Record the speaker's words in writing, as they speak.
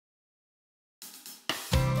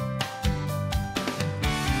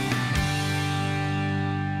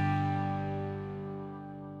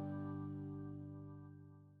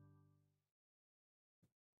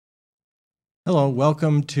Hello,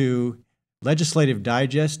 welcome to Legislative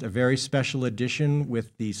Digest, a very special edition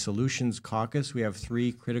with the Solutions Caucus. We have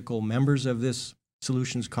 3 critical members of this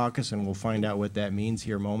Solutions Caucus, and we'll find out what that means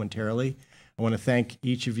here momentarily. I want to thank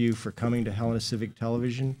each of you for coming to Helena Civic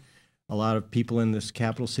Television. A lot of people in this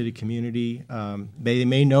capital city community, they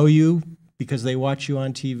may know you because they watch you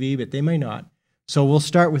on TV, but they may not. So we'll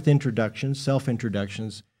start with introductions,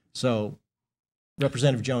 self-introductions. So,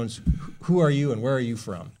 Representative Jones, who are you and where are you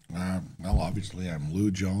from? Well, obviously, I'm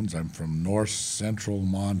Lou Jones. I'm from north central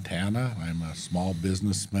Montana. I'm a small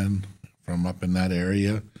businessman from up in that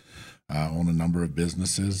area. Own a number of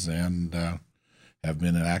businesses and have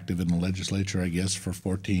been active in the legislature, I guess, for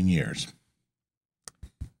 14 years.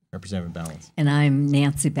 Representative Balance. And I'm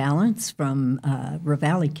Nancy Balance from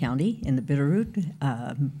Ravalli County in the Bitterroot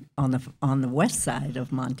on the west side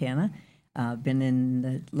of Montana. Been in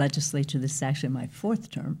the legislature. This is actually my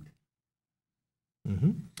 4th term.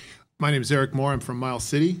 Mm-hmm. My name is Eric Moore. I'm from Miles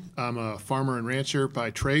City. I'm a farmer and rancher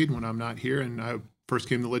by trade when I'm not here, and I first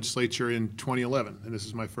came to the legislature in 2011, and this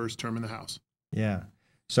is my first term in the House. Yeah.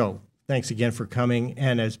 So thanks again for coming.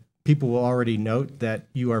 And as people will already note that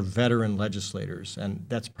you are veteran legislators, and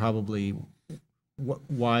that's probably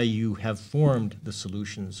why you have formed the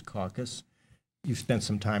Solutions Caucus. You've spent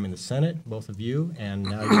some time in the Senate, both of you, and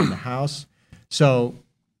now you're in the House. So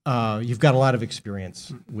you've got a lot of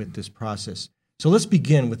experience with this process. So let's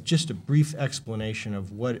begin with just a brief explanation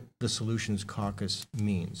of what the Solutions Caucus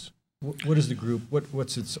means. What is the group?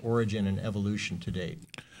 What's its origin and evolution to date?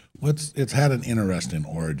 It's had an interesting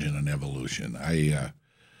origin and evolution.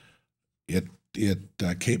 It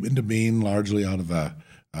came into being largely out of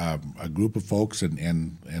a group of folks,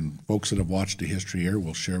 and folks that have watched the history here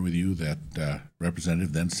will share with you that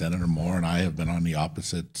Representative, then Senator Moore, and I have been on the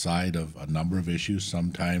opposite side of a number of issues,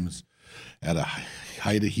 sometimes at a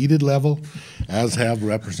heated level, as have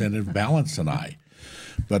Representative Balance and I.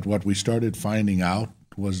 But what we started finding out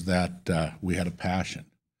was that we had a passion,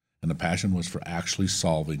 and the passion was for actually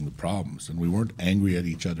solving the problems. And we weren't angry at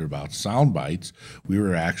each other about sound bites. We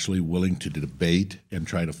were actually willing to debate and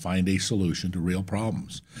try to find a solution to real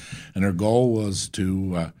problems. And our goal was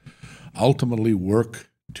to ultimately work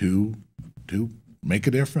to make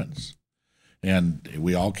a difference. And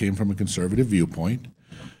we all came from a conservative viewpoint.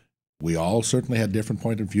 We all certainly had different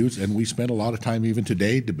point of views, and we spent a lot of time even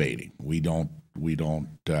today debating. We don't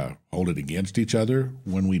hold it against each other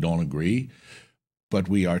when we don't agree, but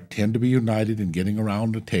we tend to be united in getting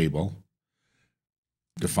around the table,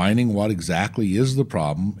 defining what exactly is the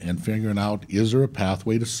problem, and figuring out, is there a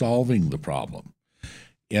pathway to solving the problem?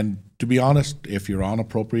 And to be honest, if you're on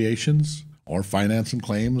appropriations or finance and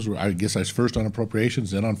claims, or I guess I was first on appropriations,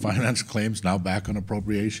 then on finance and claims, now back on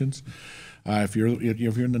appropriations. If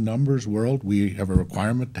you're in the numbers world, we have a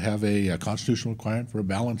requirement to have a constitutional requirement for a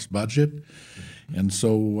balanced budget, and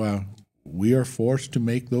so we are forced to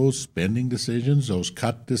make those spending decisions, those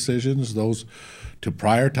cut decisions, those to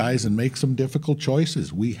prioritize and make some difficult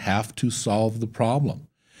choices. We have to solve the problem,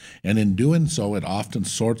 and in doing so, it often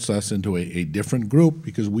sorts us into a different group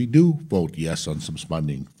because we do vote yes on some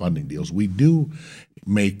funding deals. We do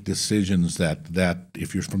make decisions that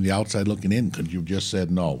if you're from the outside looking in, could you just said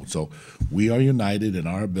no. So we are united in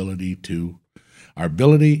our ability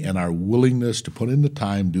and our willingness to put in the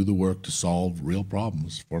time, do the work to solve real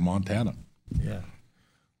problems for Montana. Yeah.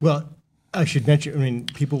 Well, I should mention, I mean,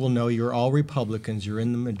 people will know you're all Republicans. You're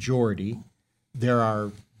in the majority. There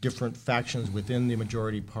are different factions within the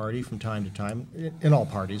majority party from time to time, in all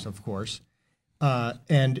parties, of course.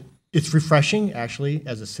 And it's refreshing, actually,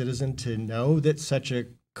 as a citizen to know that such a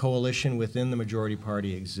coalition within the majority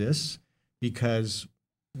party exists because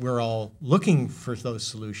we're all looking for those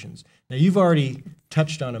solutions. Now, you've already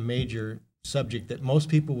touched on a major subject that most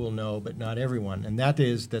people will know, but not everyone, and that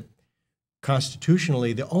is that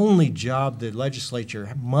constitutionally, the only job the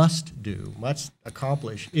legislature must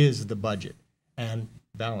accomplish is the budget and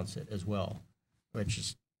balance it as well, which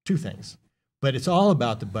is 2 things. But it's all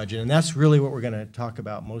about the budget, and that's really what we're going to talk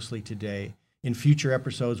about mostly today. In future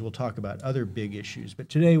episodes, we'll talk about other big issues, but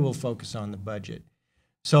today we'll focus on the budget.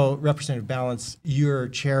 So, Representative Balance, you're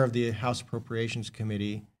chair of the House Appropriations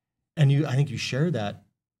Committee, and I think you share that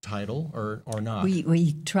title, or not?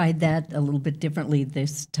 We tried that a little bit differently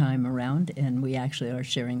this time around, and we actually are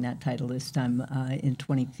sharing that title this time. In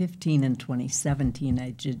 2015 and 2017,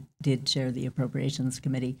 I did chair the Appropriations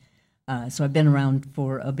Committee, so I've been around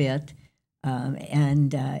for a bit.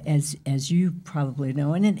 And as you probably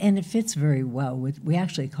know, and it fits very well we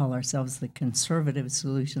actually call ourselves the Conservative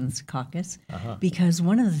Solutions Caucus, because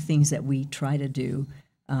one of the things that we try to do,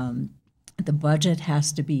 the budget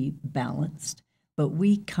has to be balanced. But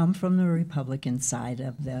we come from the Republican side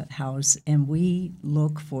of the House, and we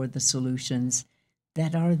look for the solutions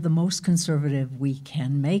that are the most conservative we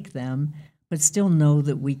can make them, but still know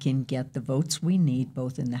that we can get the votes we need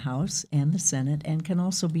both in the House and the Senate, and can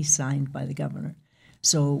also be signed by the governor.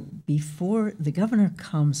 So before the governor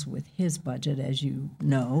comes with his budget, as you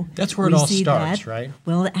know, That's where it we all see starts, that. right?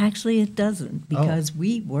 Well, actually it doesn't, because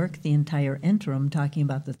we work the entire interim talking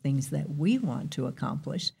about the things that we want to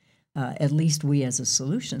accomplish. At least we as a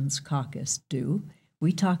Solutions Caucus do.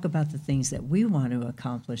 We talk about the things that we want to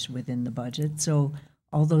accomplish within the budget. So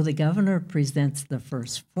although the governor presents the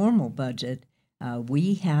first formal budget,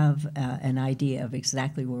 we have an idea of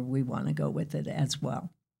exactly where we want to go with it as well.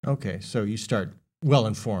 Okay, so you start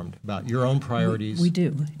well-informed about your own priorities. We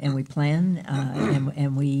do, and we plan,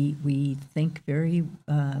 and we think very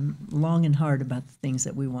long and hard about the things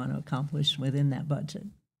that we want to accomplish within that budget.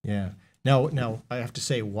 Yeah. Now I have to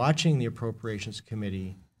say, watching the Appropriations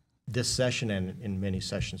Committee this session and in many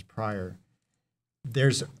sessions prior,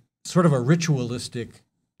 there's sort of a ritualistic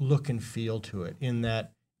look and feel to it, in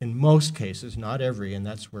that in most cases, not every, and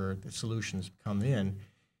that's where the solutions come in,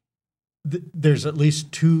 there's at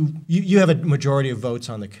least two, you have a majority of votes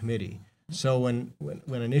on the committee. So when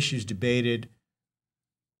an issue is debated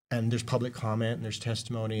and there's public comment and there's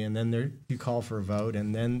testimony, and then you call for a vote,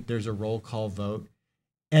 and then there's a roll call vote,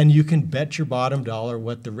 and you can bet your bottom dollar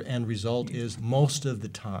what the end result is most of the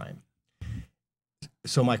time.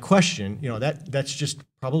 So my question, that's just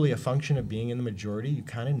probably a function of being in the majority. You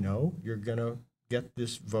kind of know you're going to get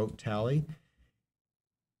this vote tally.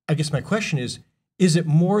 I guess my question is it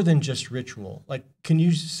more than just ritual? Like, can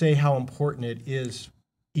you say how important it is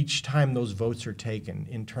each time those votes are taken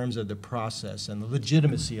in terms of the process and the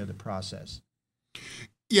legitimacy of the process?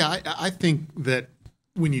 Yeah, I think that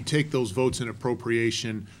when you take those votes in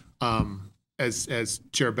appropriation, as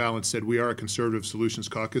Chair Ballant said, we are a conservative Solutions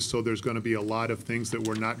Caucus, so there's going to be a lot of things that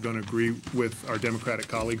we're not going to agree with our Democratic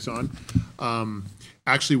colleagues on.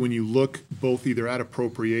 Actually, when you look both either at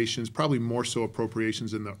appropriations, probably more so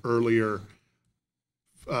appropriations in the earlier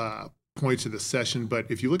points of the session, but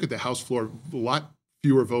if you look at the House floor, a lot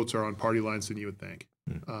fewer votes are on party lines than you would think.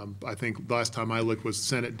 I think last time I looked was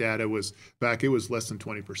Senate data was back, it was less than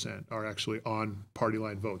 20% are actually on party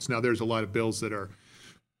line votes. Now there's a lot of bills that are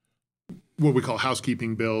what we call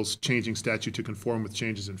housekeeping bills, changing statute to conform with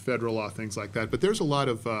changes in federal law, things like that. But there's a lot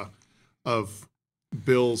of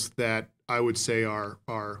bills that I would say are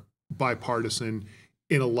bipartisan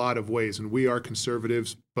in a lot of ways, and we are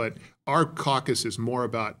conservatives, but our caucus is more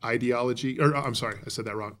about ideology, or I'm sorry, I said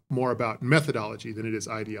that wrong, more about methodology than it is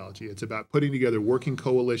ideology. It's about putting together working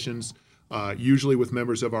coalitions, usually with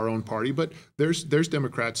members of our own party, but there's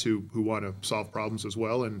Democrats who want to solve problems as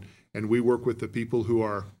well, and we work with the people who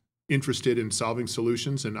are interested in solving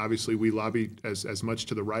solutions, and obviously we lobby as much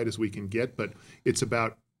to the right as we can get, but it's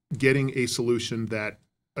about getting a solution that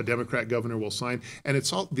a Democrat governor will sign. And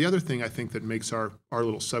it's all the other thing I think that makes our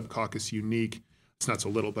little sub-caucus unique, it's not so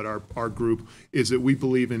little, but our group, is that we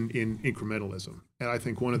believe in incrementalism. And I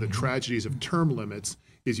think one of the tragedies of term limits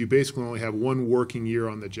is you basically only have one working year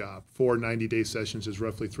on the job. 4 90-day sessions is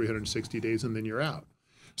roughly 360 days, and then you're out.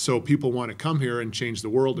 So people want to come here and change the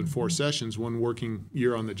world in 4 sessions, one working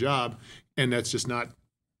year on the job, and that's not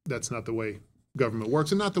the way government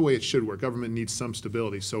works, and not the way it should work. Government needs some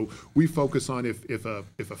stability. So we focus on if a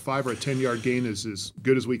 5 or a 10-yard gain is as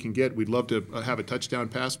good as we can get, we'd love to have a touchdown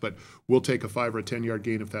pass, but we'll take a 5 or a 10-yard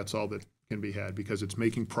gain if that's all that can be had, because it's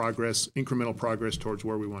making progress, incremental progress towards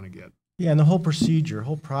where we want to get. Yeah, and the whole procedure,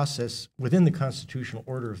 whole process within the constitutional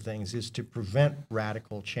order of things is to prevent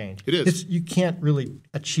radical change. It is. You can't really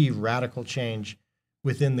achieve radical change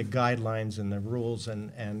within the guidelines and the rules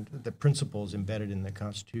and the principles embedded in the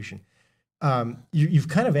Constitution. You've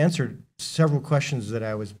kind of answered several questions that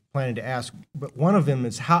I was planning to ask, but one of them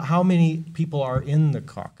is how many people are in the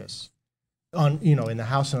caucus, in the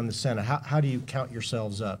House and on the Senate? How do you count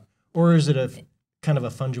yourselves up, or is it a kind of a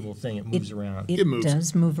fungible thing? It moves around. It moves.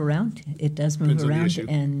 does move around. It does move Depends on the around, issue.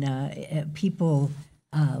 and people.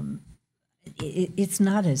 It's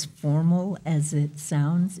not as formal as it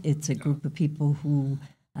sounds. It's a group of people who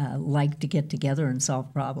like to get together and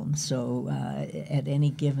solve problems. So at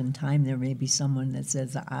any given time, there may be someone that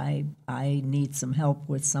says, I need some help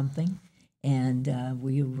with something, and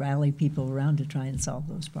we rally people around to try and solve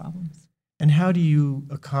those problems. And how do you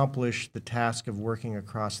accomplish the task of working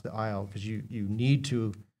across the aisle? Because you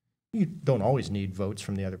don't always need votes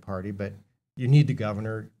from the other party, but you need the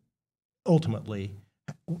governor ultimately.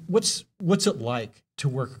 What's it like to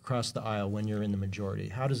work across the aisle when you're in the majority?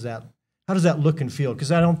 How does that look and feel?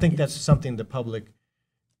 Because I don't think that's something the public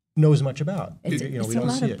knows much about. It's, we it's a don't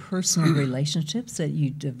lot see of it. personal relationships that you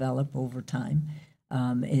develop over time.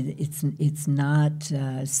 It's not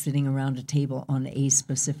sitting around a table on a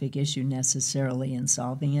specific issue necessarily and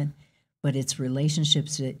solving it, but it's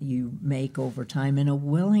relationships that you make over time and a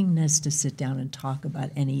willingness to sit down and talk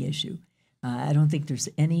about any issue. I don't think there's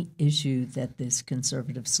any issue that this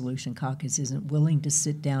Conservative Solution Caucus isn't willing to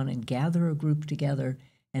sit down and gather a group together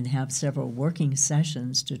and have several working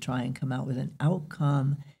sessions to try and come out with an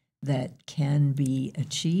outcome that can be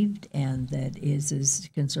achieved and that is as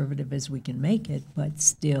conservative as we can make it, but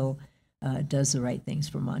still does the right things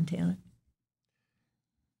for Montana.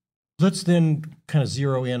 Let's then kind of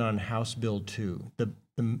zero in on House Bill 2,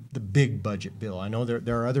 the big budget bill. I know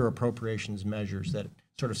there are other appropriations measures that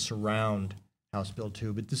sort of surround House Bill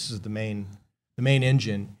 2, but this is the main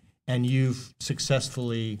engine, and you've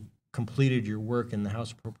successfully completed your work in the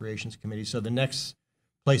House Appropriations Committee. So the next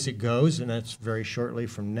place it goes, and that's very shortly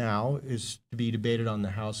from now, is to be debated on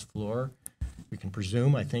the House floor. We can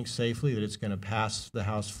presume, I think safely, that it's going to pass the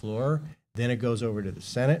House floor. Then it goes over to the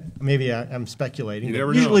Senate. Maybe I'm speculating. You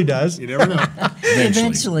never It usually know. does. You never know.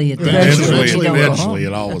 Eventually, Eventually,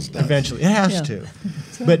 it always does. Eventually, it has Yeah. to.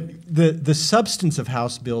 But the substance of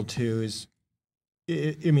House Bill 2 is,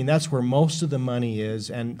 I mean, that's where most of the money is,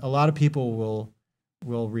 and a lot of people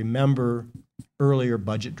will remember earlier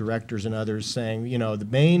budget directors and others saying, the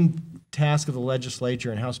main task of the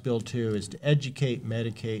legislature in House Bill 2 is to educate,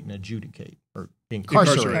 medicate, and adjudicate, or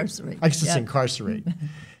incarcerate. Incarcerate. I guess it's Yeah. incarcerate.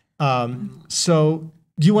 So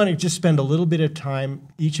do you want to just spend a little bit of time,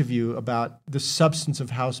 each of you, about the substance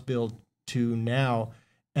of House Bill 2 now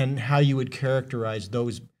and how you would characterize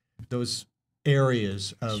those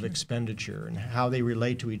areas of expenditure and how they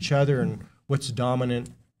relate to each other and what's dominant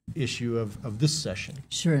issue of this session?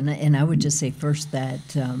 Sure, and I would just say first that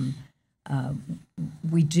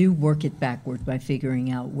we do work it backward by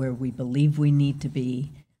figuring out where we believe we need to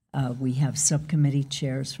be. We have subcommittee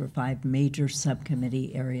chairs for 5 major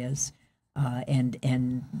subcommittee areas, and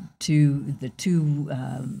the two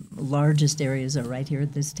largest areas are right here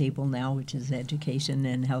at this table now, which is education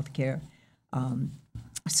and healthcare.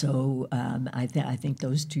 So I think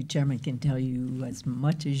those two chairmen can tell you as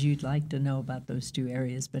much as you'd like to know about those two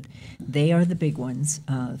areas, but they are the big ones.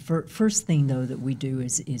 First thing, though, that we do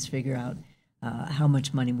is figure out how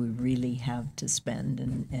much money we really have to spend,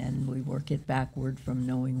 and we work it backward from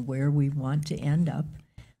knowing where we want to end up.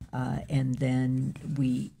 And then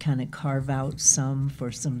we kind of carve out some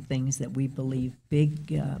for some things that we believe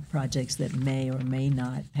big projects that may or may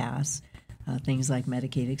not pass. Things like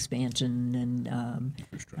Medicaid expansion and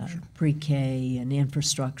pre-K and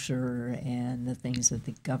infrastructure and the things that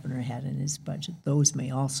the governor had in his budget. Those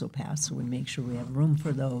may also pass, so we make sure we have room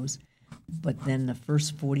for those. But then the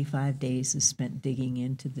first 45 days is spent digging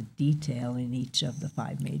into the detail in each of the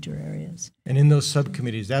 5 major areas. And in those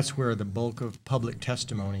subcommittees, that's where the bulk of public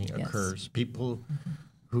testimony Yes. occurs. People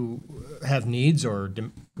who have needs or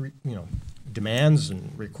demands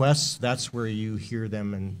and requests, that's where you hear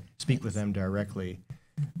them and speak with them directly.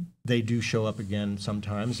 They do show up again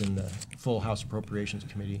sometimes in the full House Appropriations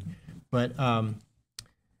Committee. But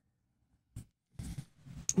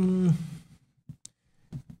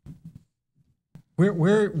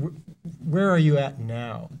where are you at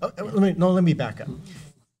now? Let me back up.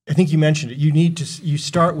 I think you mentioned it. You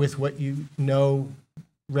start with what you know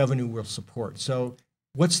revenue will support. So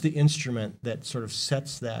what's the instrument that sort of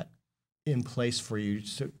sets that in place for you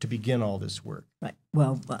to begin all this work? Right.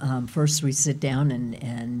 Well, first we sit down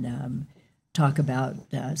and talk about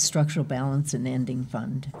structural balance and ending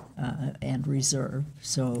fund and reserve.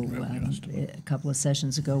 So a couple of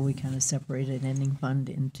sessions ago, we kind of separated ending fund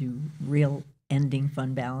into real ending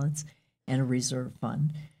fund balance and a reserve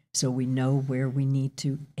fund. So we know where we need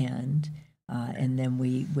to end. And then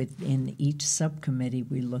within each subcommittee,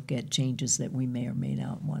 we look at changes that we may or may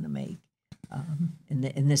not want to make.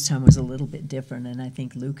 And this time was a little bit different, and I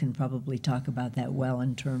think Lou can probably talk about that well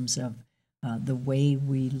in terms of the way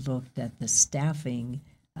we looked at the staffing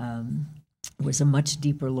was a much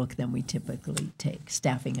deeper look than we typically take,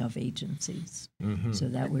 staffing of agencies. Mm-hmm. So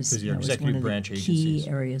that was one of the key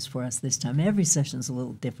areas for us this time. Every session's a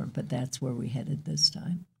little different, but that's where we headed this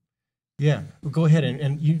time. Yeah, well, go ahead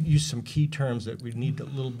and you use some key terms that we need a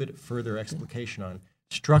little bit further explication on.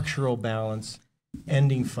 Structural balance,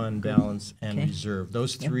 ending fund balance, and reserve.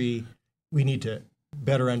 Those three, we need to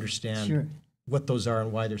better understand what those are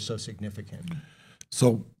and why they're so significant.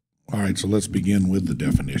 So, all right, so let's begin with the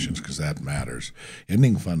definitions because that matters.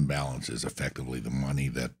 Ending fund balance is effectively the money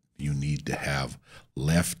that you need to have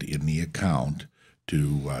left in the account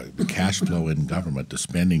the cash flow in government, the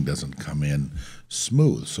spending doesn't come in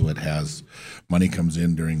smooth. So it has money comes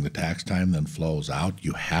in during the tax time, then flows out.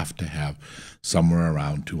 You have to have somewhere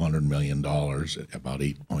around $200 million, about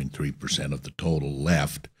 8.3% of the total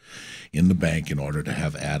left in the bank in order to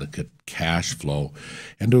have adequate cash flow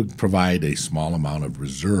and to provide a small amount of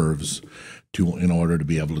reserves in order to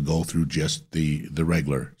be able to go through just the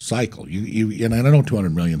regular cycle. And I know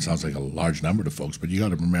 $200 million sounds like a large number to folks, but you got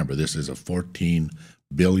to remember this is a $14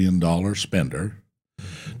 billion spender.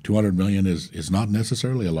 $200 million is not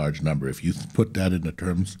necessarily a large number. If you put that into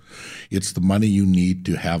terms, it's the money you need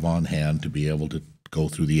to have on hand to be able to go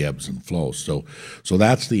through the ebbs and flows. So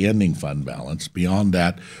that's the ending fund balance. Beyond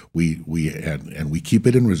that, we keep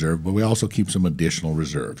it in reserve, but we also keep some additional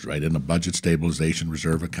reserves, right? In a budget stabilization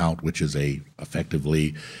reserve account, which is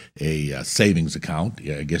effectively a savings account.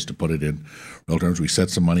 I guess to put it in real terms, we set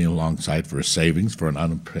some money alongside for a savings for an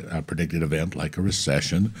unpredicted event like a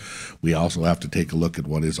recession. We also have to take a look at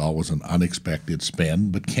what is always an unexpected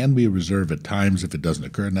spend, but can be a reserve at times if it doesn't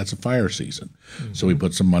occur, and that's a fire season. Mm-hmm. So we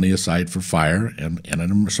put some money aside for fire and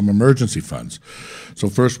some emergency funds. So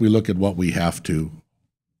first we look at what we have to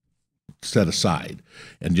set aside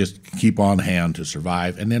and just keep on hand to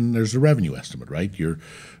survive. And then there's the revenue estimate, right? A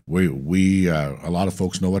lot of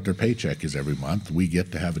folks know what their paycheck is every month. We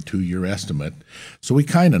get to have a 2-year estimate. So we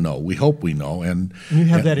kind of know. We hope we know. And you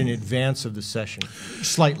have that in advance of the session,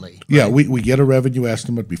 slightly. Right? Yeah, we get a revenue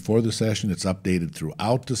estimate before the session. It's updated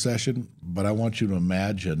throughout the session. But I want you to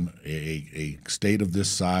imagine a state of this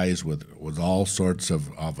size with all sorts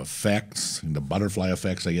of effects, and the butterfly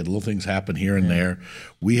effects. I get little things happen here and there.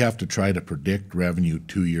 We have to try to predict revenue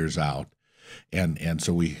 2 years out. And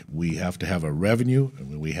so we have to have a revenue,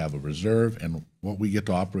 and we have a reserve, and what we get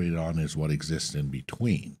to operate on is what exists in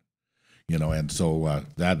between, And so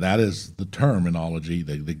that is the terminology.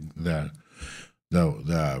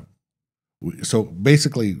 So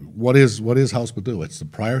basically, what is House Bill 2? It's the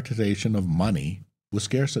prioritization of money with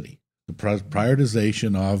scarcity, the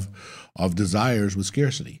prioritization of desires with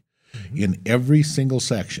scarcity. Mm-hmm. In every single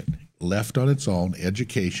section, left on its own,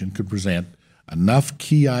 education could present enough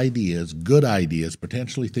key ideas, good ideas,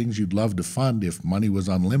 potentially things you'd love to fund if money was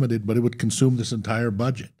unlimited, but it would consume this entire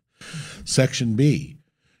budget. Section B,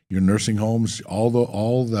 your nursing homes, all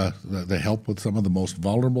the help with some of the most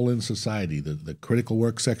vulnerable in society, the critical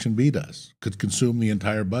work Section B does, could consume the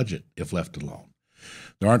entire budget if left alone.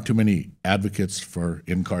 There aren't too many advocates for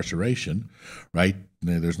incarceration, right?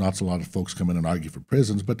 There's not a lot of folks come in and argue for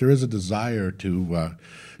prisons, but there is a desire to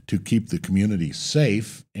keep the community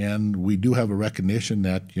safe, and we do have a recognition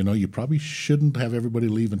that you probably shouldn't have everybody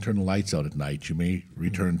leave and turn the lights out at night. You may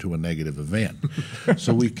return to a negative event.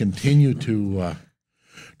 So we continue to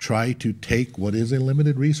try to take what is a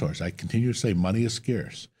limited resource. I continue to say money is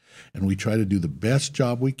scarce, and we try to do the best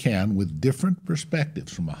job we can with different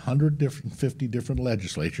perspectives from 150 different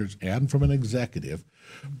legislatures and from an executive,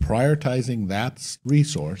 prioritizing that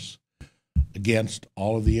resource against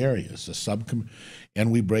all of the areas.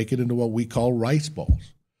 And we break it into what we call rice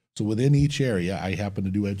bowls. So within each area, I happen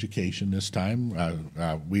to do education this time.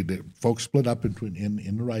 Folks split up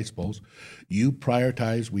in the rice bowls. You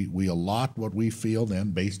prioritize. We allot what we feel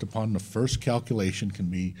then, based upon the first calculation, can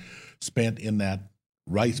be spent in that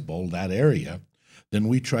rice bowl, that area. Then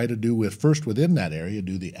we try to do within that area,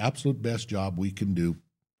 do the absolute best job we can do,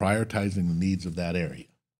 prioritizing the needs of that area.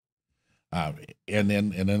 And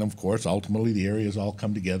then of course ultimately the areas all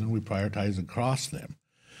come together and we prioritize across them,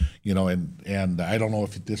 and I don't know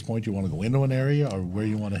if at this point you want to go into an area or where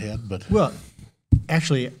you want to head, but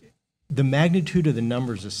actually the magnitude of the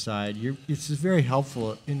numbers aside, it's very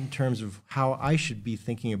helpful in terms of how I should be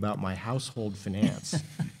thinking about my household finance.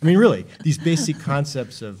 I mean, really, these basic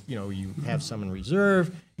concepts of you have some in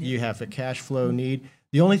reserve, you have a cash flow need.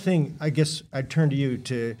 The only thing I guess I'd turn to you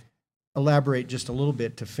to elaborate just a little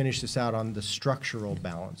bit to finish this out on the structural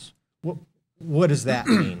balance. What does that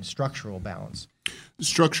mean, structural balance?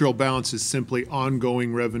 Structural balance is simply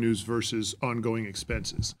ongoing revenues versus ongoing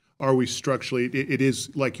expenses. Are we structurally, it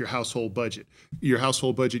is like your household budget. Your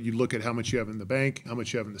household budget, you look at how much you have in the bank, how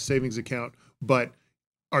much you have in the savings account, but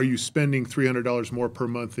are you spending $300 more per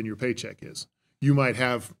month than your paycheck is? You might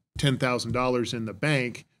have $10,000 in the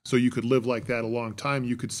bank, so you could live like that a long time.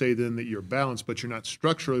 You could say then that you're balanced, but you're not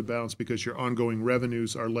structurally balanced because your ongoing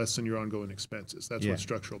revenues are less than your ongoing expenses. That's what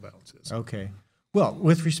structural balance is. Okay. Well,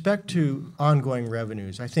 with respect to ongoing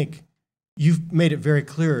revenues, I think you've made it very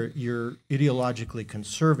clear you're ideologically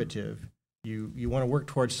conservative. You want to work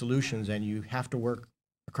towards solutions, and you have to work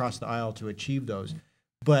across the aisle to achieve those.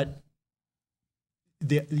 But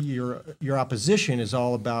your opposition is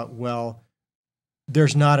all about,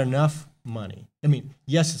 there's not enough money. I mean,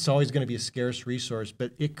 yes, it's always going to be a scarce resource,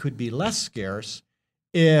 but it could be less scarce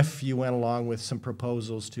if you went along with some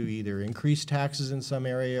proposals to either increase taxes in some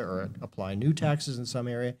area or apply new taxes in some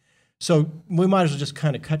area. So we might as well just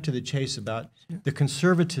kind of cut to the chase about the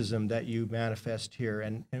conservatism that you manifest here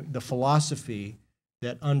and the philosophy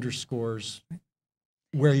that underscores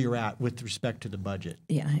where you're at with respect to the budget.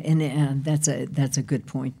 Yeah, and that's a good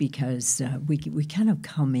point, because we kind of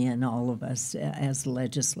come in, all of us as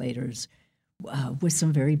legislators, with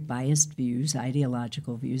some very biased views,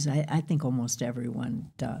 ideological views. I think almost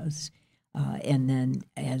everyone does. And then,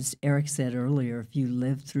 as Eric said earlier, if you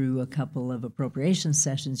live through a couple of appropriation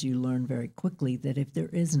sessions, you learn very quickly that if there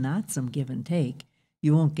is not some give and take,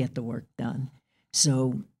 you won't get the work done.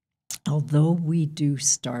 So although we do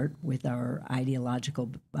start with our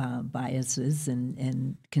ideological biases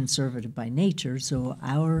and conservative by nature, so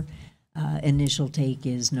our initial take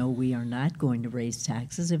is, no, we are not going to raise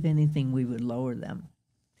taxes. If anything, we would lower them.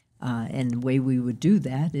 And the way we would do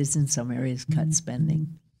that is in some areas cut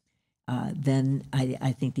spending. Then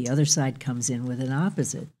I think the other side comes in with an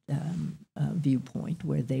opposite viewpoint,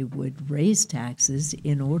 where they would raise taxes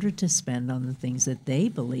in order to spend on the things that they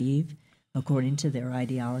believe, according to their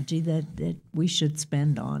ideology, that we should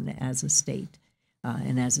spend on as a state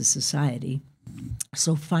and as a society.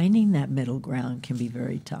 So finding that middle ground can be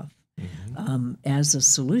very tough. Mm-hmm. As a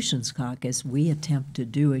Solutions Caucus, we attempt to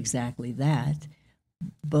do exactly that,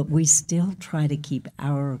 but we still try to keep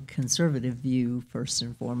our conservative view first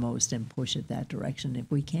and foremost and push it that direction if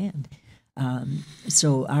we can.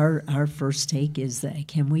 So our first take is that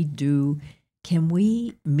can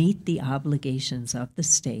we meet the obligations of the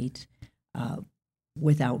state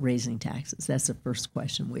without raising taxes? That's the first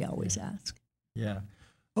question we always ask. Yeah.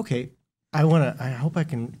 Okay. I hope I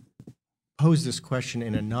can pose this question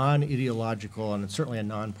in a non-ideological and certainly a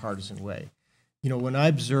non-partisan way. You know, when I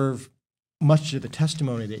observe much of the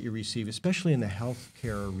testimony that you receive, especially in the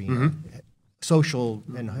healthcare arena, social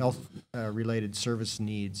and health related service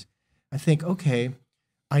needs, I think, okay,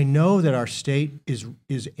 I know that our state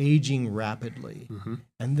is aging rapidly,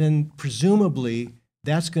 and then presumably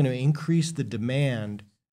that's going to increase the demand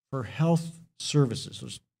for health services.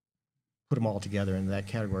 Let's put them all together in that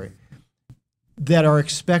category that are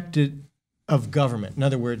expected of government. In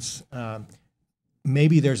other words,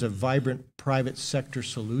 maybe there's a vibrant private sector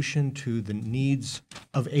solution to the needs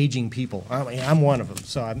of aging people. I mean, I'm one of them,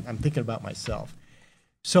 so I'm thinking about myself.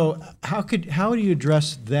 So how do you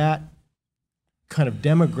address that kind of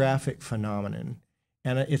demographic phenomenon?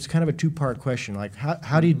 And it's kind of a two-part question. Like,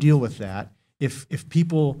 how do you deal with that if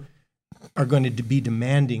people are going to be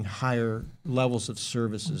demanding higher levels of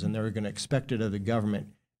services and they're going to expect it of the government?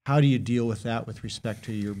 How do you deal with that with respect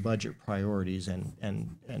to your budget priorities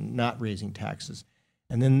and not raising taxes?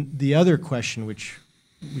 And then the other question, which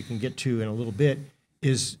we can get to in a little bit,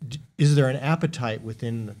 is there an appetite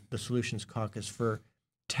within the Solutions Caucus for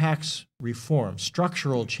tax reform,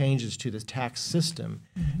 structural changes to the tax system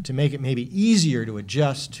to make it maybe easier to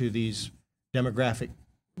adjust to these demographic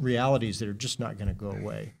realities that are just not going to go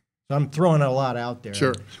away? So I'm throwing a lot out there.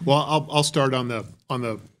 Sure. Well, I'll start on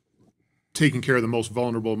the taking care of the most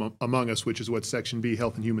vulnerable among us, which is what Section B,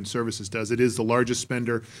 Health and Human Services, does. It is the largest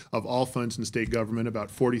spender of all funds in state government. About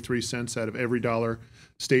 43 cents out of every dollar,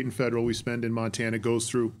 state and federal, we spend in Montana goes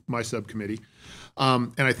through my subcommittee.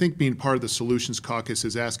 And I think being part of the Solutions Caucus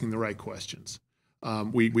is asking the right questions.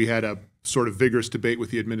 We had a sort of vigorous debate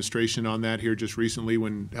with the administration on that here just recently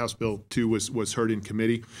when House Bill 2 was heard in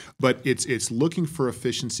committee. But it's looking for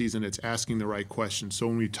efficiencies and it's asking the right questions. So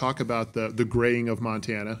when we talk about the graying of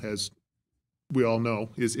Montana, as we all know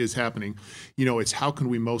is happening, you know, it's how can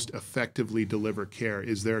we most effectively deliver care?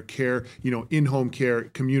 Is there care, you know, in-home care,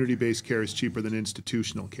 community-based care is cheaper than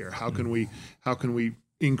institutional care. How can we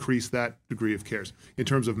increase that degree of cares? In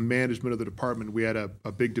terms of management of the department, we had a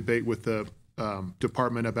big debate with the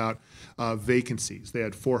department about vacancies. They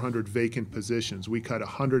had 400 vacant positions. We cut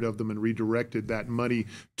 100 of them and redirected that money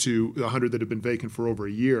to 100 that have been vacant for over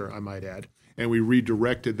a year, I might add. And we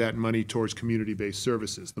redirected that money towards community-based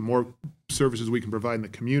services. The more services we can provide in the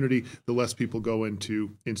community, the less people go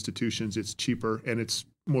into institutions. It's cheaper, and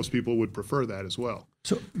most people would prefer that as well.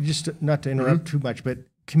 So just not to interrupt too much, but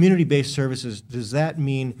community-based services, does that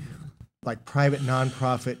mean like private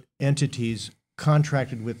nonprofit entities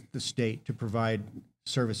contracted with the state to provide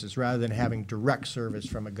services rather than having direct service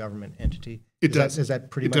from a government entity? It does. Is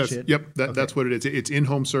that pretty much it? Yep, that's what it is. It's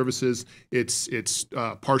in-home services. It's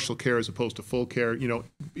partial care as opposed to full care. You know,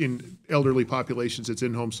 in elderly populations, it's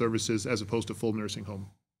in-home services as opposed to full nursing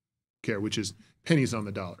home care, which is pennies on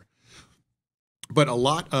the dollar. But a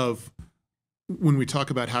lot of when we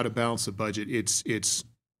talk about how to balance the budget, it's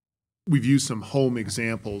we've used some home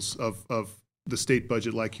examples of the state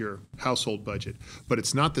budget like your household budget, but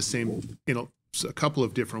it's not the same in a couple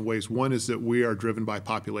of different ways. One is that we are driven by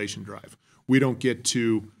population drive. We don't get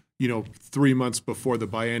to, 3 months before the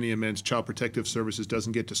biennium ends, Child Protective Services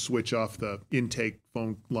doesn't get to switch off the intake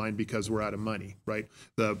phone line because we're out of money, right?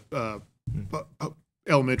 The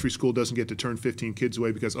elementary school doesn't get to turn 15 kids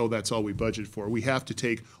away because, that's all we budget for. We have to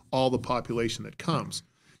take all the population that comes.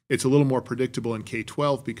 It's a little more predictable in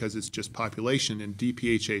K-12 because it's just population. In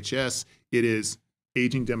DPHHS, it is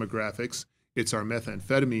aging demographics. It's our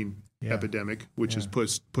methamphetamine epidemic, which has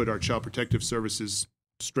put our Child Protective Services,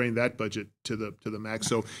 strained that budget to the max.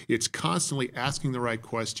 So it's constantly asking the right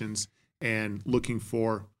questions and looking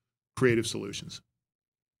for creative solutions,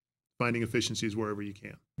 finding efficiencies wherever you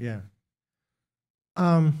can. Yeah.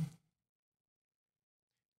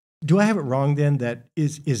 Do I have it wrong then that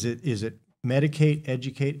is it medicate,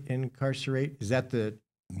 educate, incarcerate? Is that the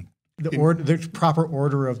proper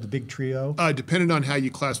order of the big trio? Depending on how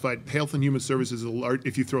you classify it, Health and Human Services is a large.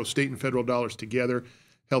 If you throw state and federal dollars together,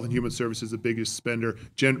 Health and Human Services is the biggest spender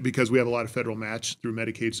because we have a lot of federal match through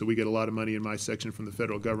Medicaid, so we get a lot of money in my section from the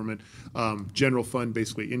federal government. General fund,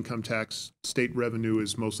 basically income tax, state revenue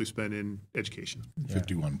is mostly spent in education.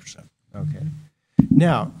 51%. Okay.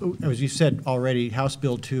 Now, as you said already, House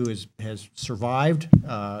Bill 2 has survived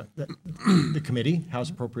the committee, House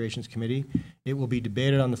Appropriations Committee. It will be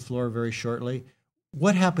debated on the floor very shortly.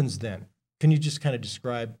 What happens then? Can you just kind of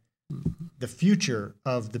describe the future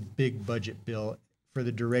of the big budget bill for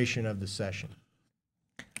the duration of the session?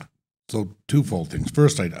 So twofold things.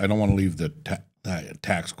 First, I don't want to leave the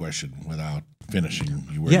tax question without finishing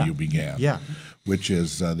where you began. Yeah. Which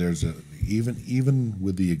is even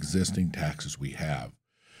with the existing taxes we have,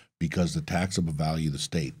 because the taxable value of the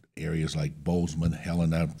state, areas like Bozeman,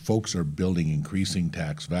 Helena, folks are building increasing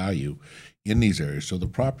tax value in these areas. So the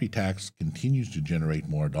property tax continues to generate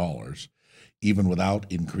more dollars, even without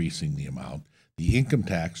increasing the amount. The income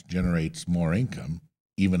tax generates more income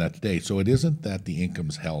even at today. So it isn't that the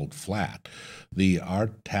income's held flat. Our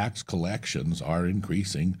tax collections are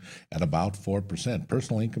increasing at about 4%.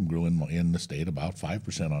 Personal income grew in the state about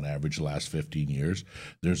 5% on average the last 15 years.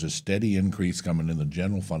 There's a steady increase coming in the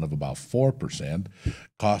general fund of about 4%.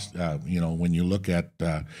 Cost, when you look at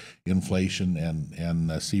inflation and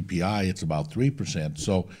CPI, it's about 3%.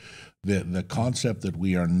 So the concept that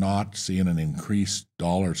we are not seeing an increased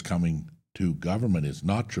dollars coming to government is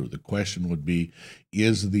not true. The question would be,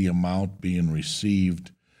 is the amount being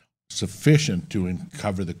received sufficient to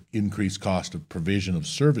cover the increased cost of provision of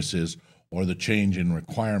services or the change in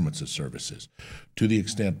requirements of services? To the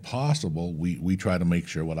extent possible, we try to make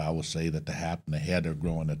sure, what I will say, that the hat and the head are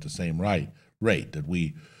growing at the same rate, that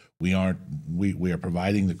we are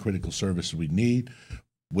providing the critical services we need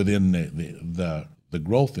within the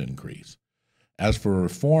growth increase. As for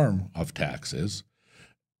reform of taxes,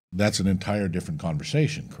 that's an entire different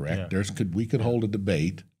conversation, correct? Yeah. We could hold a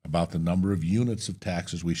debate about the number of units of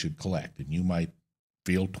taxes we should collect, and you might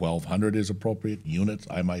feel 1,200 is appropriate units.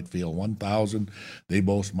 I might feel 1,000. They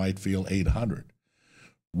both might feel 800.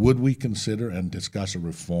 Would we consider and discuss a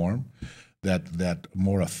reform that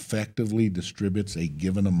more effectively distributes a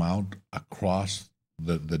given amount across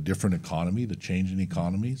the different economy, the changing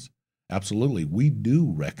economies? Absolutely. We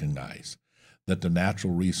do recognize that the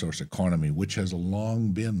natural resource economy, which has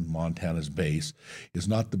long been Montana's base, is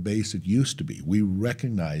not the base it used to be. We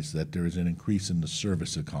recognize that there is an increase in the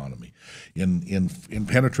service economy, in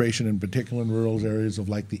penetration, in particular in rural areas of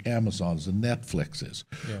like the Amazons, the Netflixes.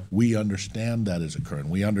 Yeah. We understand that is occurring.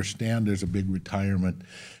 We understand there's a big retirement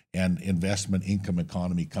and investment income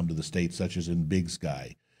economy come to the state, such as in Big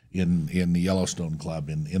Sky, in the Yellowstone Club,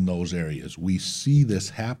 in those areas. We see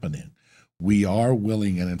this happening. We are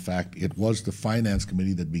willing, and in fact, it was the Finance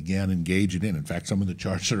Committee that began engaging in. In fact, some of the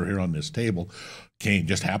charts that are here on this table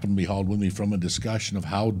just happened to be hauled with me from a discussion of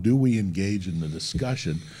how do we engage in the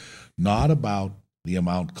discussion, not about the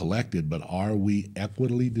amount collected, but are we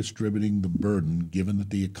equitably distributing the burden given that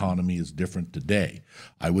the economy is different today?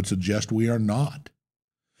 I would suggest we are not.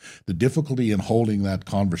 The difficulty in holding that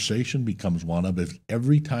conversation becomes one of, if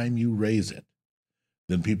every time you raise it,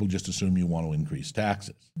 then people just assume you want to increase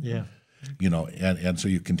taxes. Yeah. And so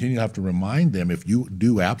you continue to have to remind them, if you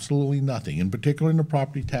do absolutely nothing, in particular in the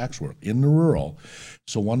property tax world, in the rural,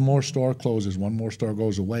 so one more store closes, one more store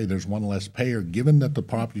goes away, there's one less payer. Given that the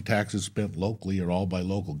property taxes spent locally are all by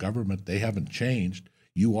local government, they haven't changed,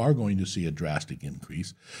 you are going to see a drastic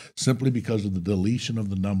increase simply because of the deletion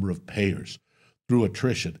of the number of payers through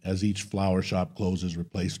attrition as each flower shop closes,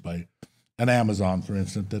 replaced by an Amazon, for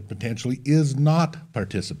instance, that potentially is not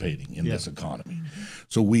participating in this economy.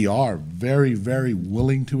 So we are very, very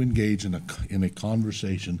willing to engage in a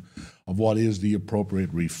conversation of what is the appropriate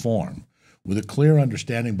reform. With a clear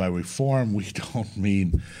understanding by reform, we don't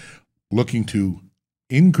mean looking to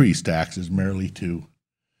increase taxes merely to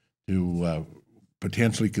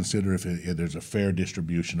potentially consider if there's a fair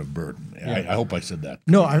distribution of burden. Yeah. I hope I said that.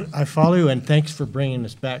 No, I follow you, and thanks for bringing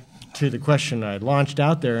us back to the question I launched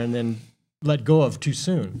out there and then let go of too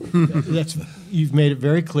soon. You've made it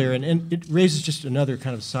very clear, and it raises just another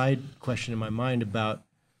kind of side question in my mind about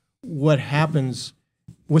what's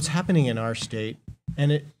happening in our state,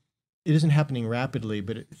 and it isn't happening rapidly,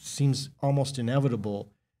 but it seems almost inevitable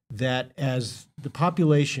that as the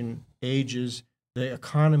population ages, the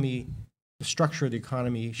economy, the structure of the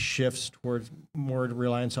economy shifts towards more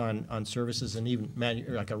reliance on services and even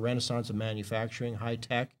like a renaissance of manufacturing, high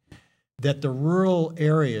tech, that the rural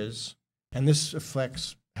areas, and this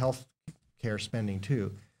affects health care spending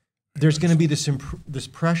too, there's going to be this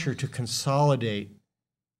pressure to consolidate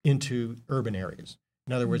into urban areas.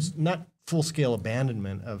 In other words, not full-scale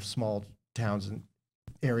abandonment of small towns and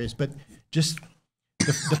areas, but just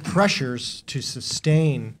the pressures to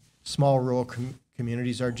sustain small rural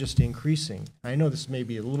communities are just increasing. I know this may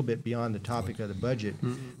be a little bit beyond the topic of the budget,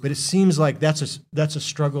 but it seems like that's a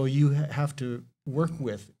struggle you have to work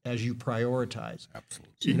with as you prioritize.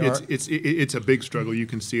 Absolutely, it's a big struggle. You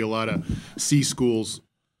can see a lot of C schools,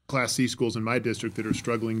 Class C schools in my district that are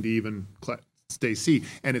struggling to even stay C.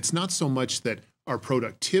 And it's not so much that our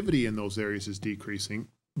productivity in those areas is decreasing,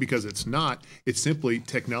 because it's not. It's simply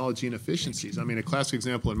technology and efficiencies. I mean, a classic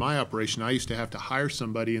example in my operation, I used to have to hire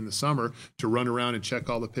somebody in the summer to run around and check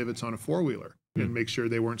all the pivots on a four-wheeler and make sure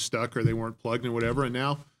they weren't stuck or they weren't plugged and whatever. And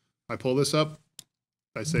now I pull this up,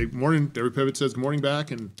 I say, morning, every pivot says good morning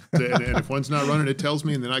back, and if one's not running, it tells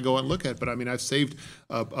me, and then I go out and look at it. But I mean, I've saved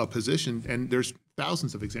a position, and there's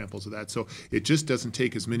thousands of examples of that. So it just doesn't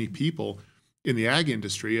take as many people in the ag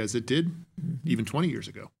industry as it did even 20 years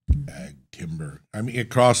ago. Ag, timber, I mean,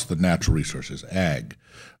 across the natural resources, ag,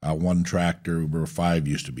 one tractor or 5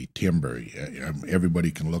 used to be timber.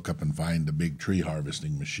 Everybody can look up and find the big tree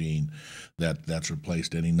harvesting machine that's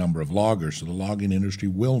replaced any number of loggers. So the logging industry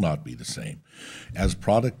will not be the same. As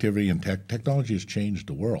productivity and technology has changed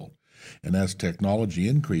the world, and as technology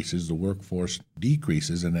increases, the workforce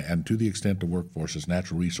decreases, and to the extent the workforce is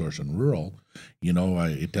natural resource and rural,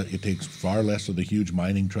 it takes far less of the huge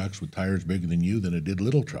mining trucks with tires bigger than you than it did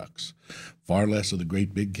little trucks, far less of the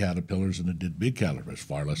great big Caterpillars than it did big Caterpillars,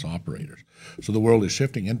 far less operators. So the world is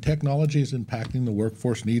shifting, and technology is impacting the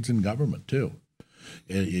workforce needs in government too.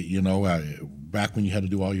 Back when you had to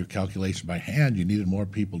do all your calculations by hand, you needed more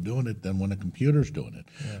people doing it than when a computer's doing it.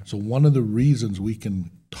 Yeah. So one of the reasons we can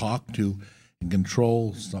talk to and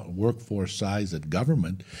control workforce size at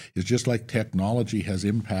government is just like technology has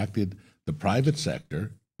impacted the private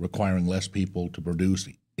sector, requiring less people to produce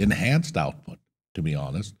enhanced output, to be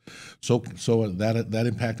honest. So that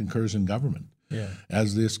impact occurs in government. Yeah.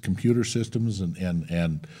 As this computer systems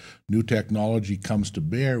and new technology comes to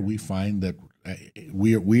bear, we find that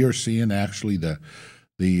we are seeing actually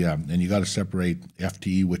and you got to separate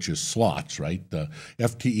FTE, which is slots, right? The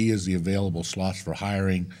FTE is the available slots for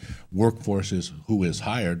hiring, workforce is who is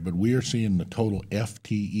hired, but we are seeing the total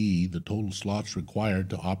FTE, the total slots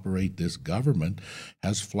required to operate this government,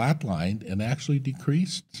 has flatlined and actually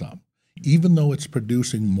decreased some, even though it's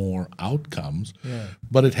producing more outcomes. Yeah.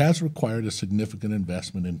 But it has required a significant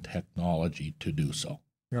investment in technology to do so.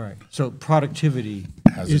 All right. So productivity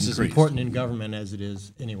is as important in government as it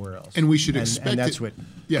is anywhere else. And we should expect and that's what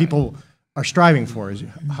people are striving for, is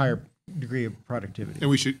a higher degree of productivity. And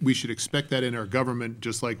we should expect that in our government,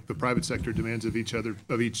 just like the private sector demands of each other,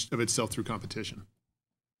 of itself through competition.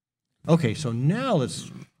 Okay, so now let's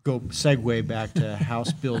segue back to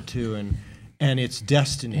House Bill 2 and its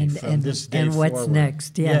destiny from this day forward. And what's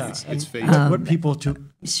next, yes. Yeah, it's fate. What people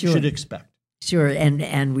should expect. Sure,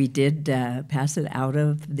 and we did pass it out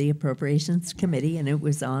of the Appropriations Committee, and it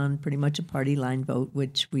was on pretty much a party line vote,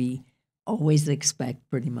 which we always expect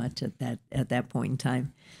pretty much at that point in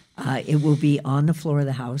time. It will be on the floor of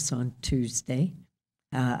the House on Tuesday.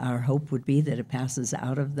 Our hope would be that it passes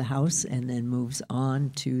out of the House and then moves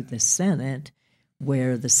on to the Senate,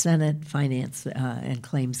 where the Senate Finance and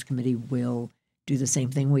Claims Committee will do the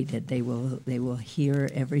same thing we did. They will hear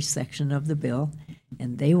every section of the bill,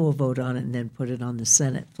 and they will vote on it and then put it on the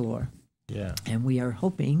Senate floor. Yeah. And we are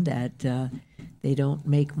hoping that they don't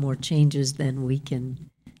make more changes than we can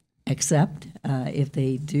accept. If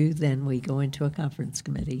they do, then we go into a conference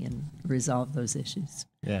committee and resolve those issues.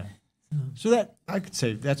 Yeah. So that I could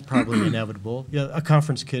say that's probably inevitable. Yeah, a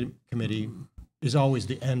conference committee is always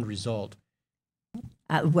the end result.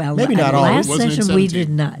 Well, Maybe not all. last It wasn't in session we 17. did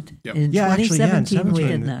not. Yep. In Yeah, actually, yeah, in 2017 we did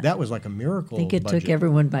 17, not. that was like a miracle. I think it budget. took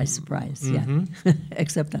everyone by surprise. Yeah,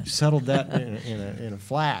 except us. Settled that in a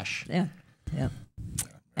flash. Yeah, yeah.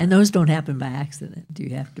 And those don't happen by accident. You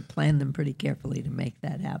have to plan them pretty carefully to make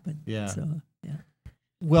that happen. Yeah. So, yeah.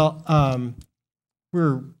 Well,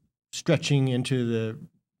 we're stretching into the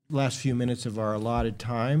last few minutes of our allotted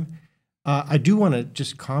time. I do want to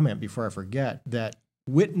just comment before I forget that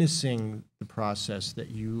witnessing the process that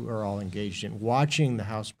you are all engaged in, watching the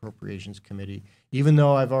House Appropriations Committee, even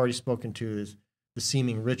though I've already spoken to the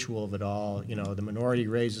seeming ritual of it all, the minority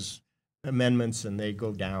raises amendments and they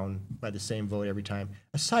go down by the same vote every time.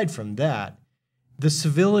 Aside from that, the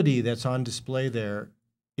civility that's on display there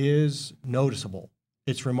is noticeable.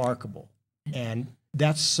 It's remarkable. And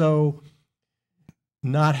that's so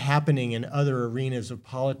not happening in other arenas of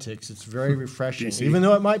politics. It's very refreshing. Even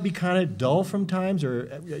though it might be kind of dull from times or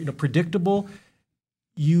predictable,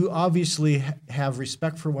 you obviously have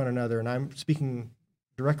respect for one another. And I'm speaking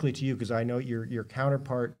directly to you because I know your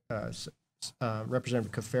counterpart,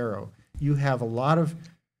 Representative Cafaro, you have a lot of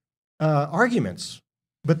arguments,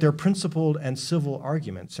 but they're principled and civil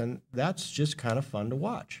arguments. And that's just kind of fun to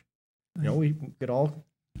watch. We could all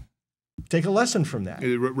take a lesson from that.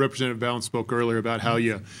 Representative Ballin spoke earlier about how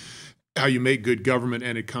you make good government,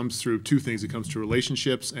 and it comes through two things. It comes to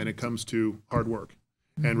relationships, and it comes to hard work.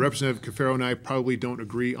 And Representative Cafaro and I probably don't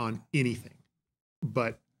agree on anything,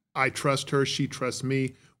 but I trust her. She trusts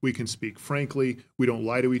me. We can speak frankly. We don't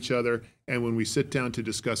lie to each other. And when we sit down to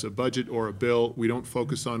discuss a budget or a bill, we don't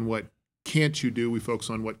focus on what can't you do. We focus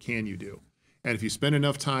on what can you do. And if you spend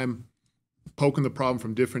enough time poking the problem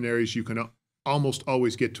from different areas, you can almost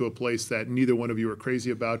always get to a place that neither one of you are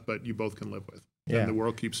crazy about, but you both can live with. Yeah. And the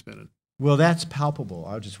world keeps spinning. Well, that's palpable.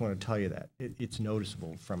 I just want to tell you that. It's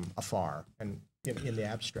noticeable from afar and in the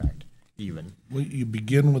abstract even. Well, you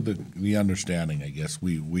begin with the understanding, I guess.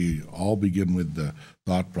 We all begin with the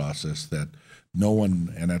thought process that no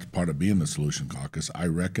one, and that's part of being the Solution Caucus, I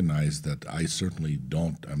recognize that I certainly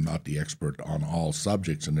I'm not the expert on all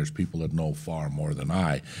subjects, and there's people that know far more than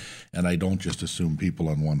I, and I don't just assume people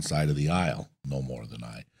on one side of the aisle know more than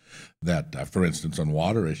I. That, for instance, on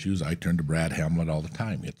water issues, I turn to Brad Hamlet all the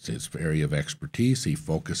time. It's his area of expertise. He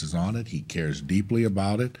focuses on it. He cares deeply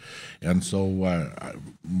about it, and so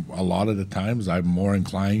a lot of the times I'm more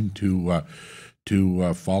inclined to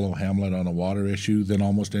follow Hamlet on a water issue than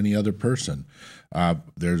almost any other person.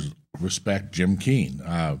 There's respect, Jim Keane.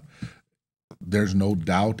 There's no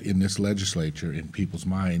doubt in this legislature, in people's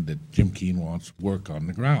mind, that Jim Keane wants work on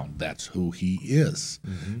the ground. That's who he is.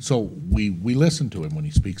 Mm-hmm. So we listen to him when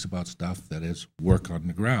he speaks about stuff that is work on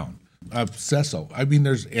the ground. Cesso, I mean,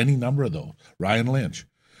 there's any number of those. Ryan Lynch.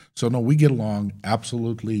 So no, we get along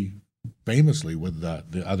absolutely famously with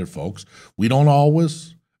the other folks. We don't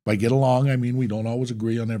always, by get along, I mean we don't always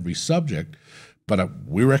agree on every subject, but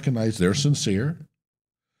we recognize they're sincere.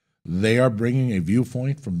 They are bringing a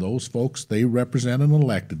viewpoint from those folks they represent and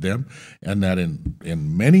elected them, and that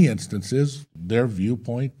in many instances, their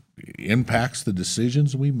viewpoint impacts the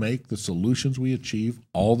decisions we make, the solutions we achieve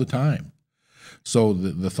all the time. So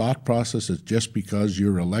the thought process is just because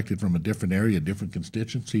you're elected from a different area, a different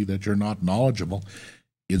constituency, that you're not knowledgeable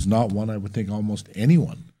is not one I would think almost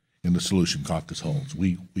anyone in the Solution Caucus holds.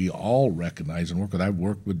 We all recognize and work with. I've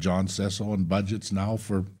worked with John Cesso on budgets now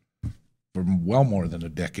for well more than a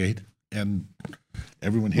decade, and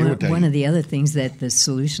everyone here would tell you. One of the other things that the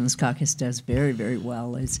Solutions Caucus does very, very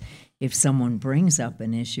well is if someone brings up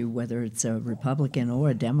an issue, whether it's a Republican or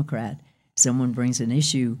a Democrat, someone brings an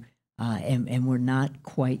issue and we're not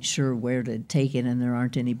quite sure where to take it and there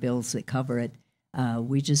aren't any bills that cover it,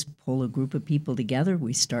 we just pull a group of people together,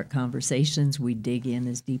 we start conversations, we dig in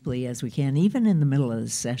as deeply as we can, even in the middle of the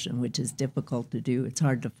session, which is difficult to do. It's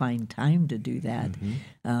hard to find time to do that,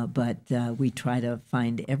 but we try to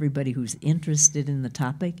find everybody who's interested in the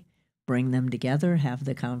topic, bring them together, have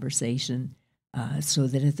the conversation, so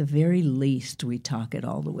that at the very least we talk it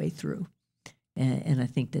all the way through. And I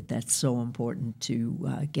think that that's so important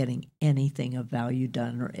to getting anything of value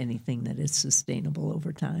done or anything that is sustainable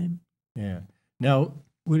over time. Yeah. Now,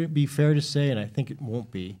 would it be fair to say, and I think it won't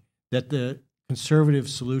be, that the Conservative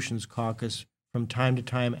Solutions Caucus from time to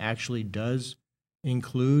time actually does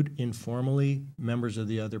include informally members of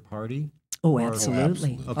the other party? Oh,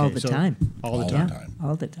 absolutely. Okay, all the time. All the Yeah, time.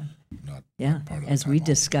 all the time. Not Yeah, part of the as time we all.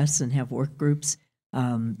 discuss and have work groups,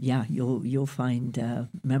 you'll find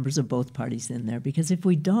members of both parties in there, because if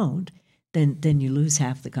we don't, then you lose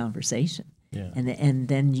half the conversation. Yeah. And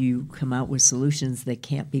then you come out with solutions that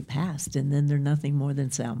can't be passed, and then they're nothing more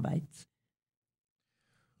than sound bites.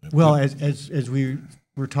 Well, as we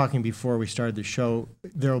were talking before we started the show,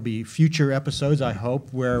 there will be future episodes, I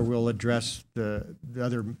hope, where we'll address the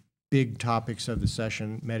other big topics of the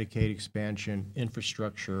session: Medicaid expansion,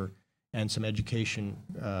 infrastructure, and some education,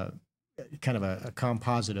 kind of a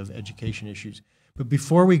composite of education issues. But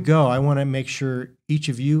before we go, I want to make sure each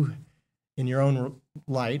of you, in your own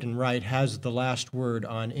light and right, has the last word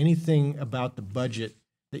on anything about the budget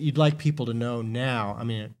that you'd like people to know now. I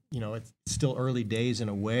mean, it's still early days in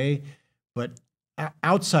a way, but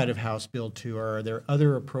outside of House Bill 2, are there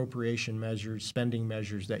other appropriation measures, spending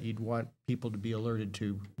measures that you'd want people to be alerted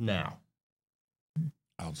to now?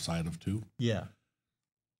 Outside of 2? Yeah.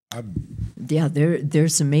 Yeah,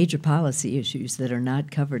 there's some major policy issues that are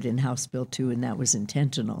not covered in House Bill 2, and that was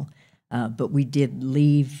intentional. But we did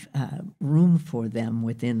leave room for them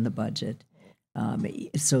within the budget,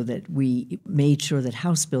 so that we made sure that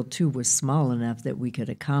House Bill 2 was small enough that we could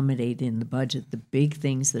accommodate in the budget the big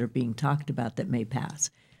things that are being talked about that may pass.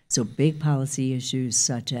 So big policy issues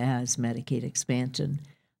such as Medicaid expansion,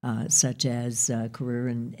 such as career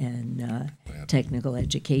and technical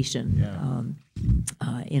education,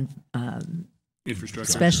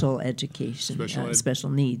 Infrastructure. special education, Special ed. special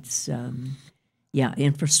needs.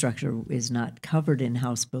 Infrastructure is not covered in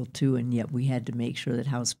House Bill 2, and yet we had to make sure that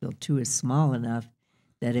House Bill 2 is small enough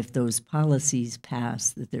that if those policies pass,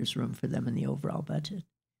 that there's room for them in the overall budget.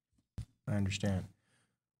 I understand.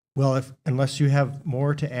 Well, unless you have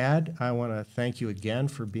more to add, I want to thank you again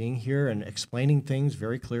for being here and explaining things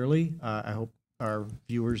very clearly. I hope our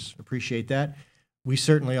viewers appreciate that. We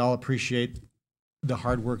certainly all appreciate the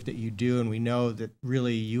hard work that you do, and we know that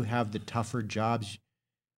really you have the tougher jobs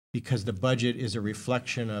because the budget is a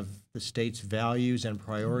reflection of the state's values and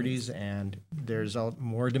priorities, and there's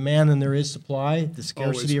more demand than there is supply. The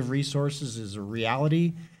scarcity of resources is a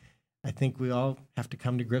reality. I think we all have to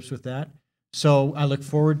come to grips with that. So I look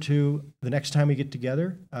forward to the next time we get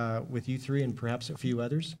together with you three and perhaps a few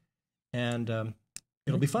others, and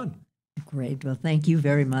it'll be fun. Great. Well, thank you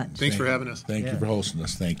very much. Thanks for having us. Thank you for hosting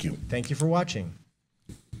us. Thank you. Thank you for watching.